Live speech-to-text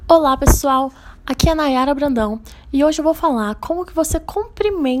Olá pessoal, aqui é a Nayara Brandão e hoje eu vou falar como que você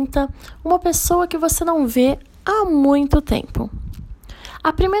cumprimenta uma pessoa que você não vê há muito tempo.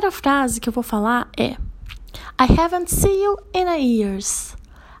 A primeira frase que eu vou falar é I haven't seen you in a years.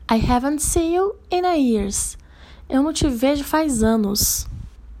 I haven't seen you in a years. Eu não te vejo faz anos.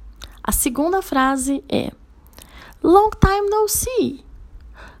 A segunda frase é Long time no see.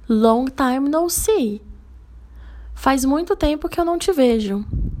 Long time no see. Faz muito tempo que eu não te vejo.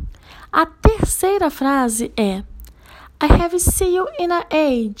 A terceira frase é I have seen you in an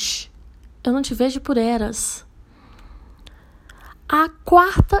age. Eu não te vejo por eras. A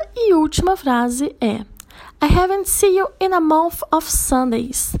quarta e última frase é I haven't seen you in a month of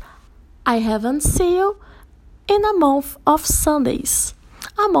Sundays. I haven't seen you in a month of Sundays.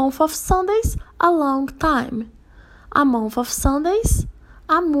 A month of Sundays, a long time. A month of Sundays,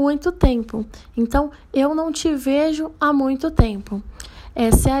 há muito tempo. Então, eu não te vejo há muito tempo.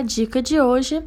 Essa é a dica de hoje.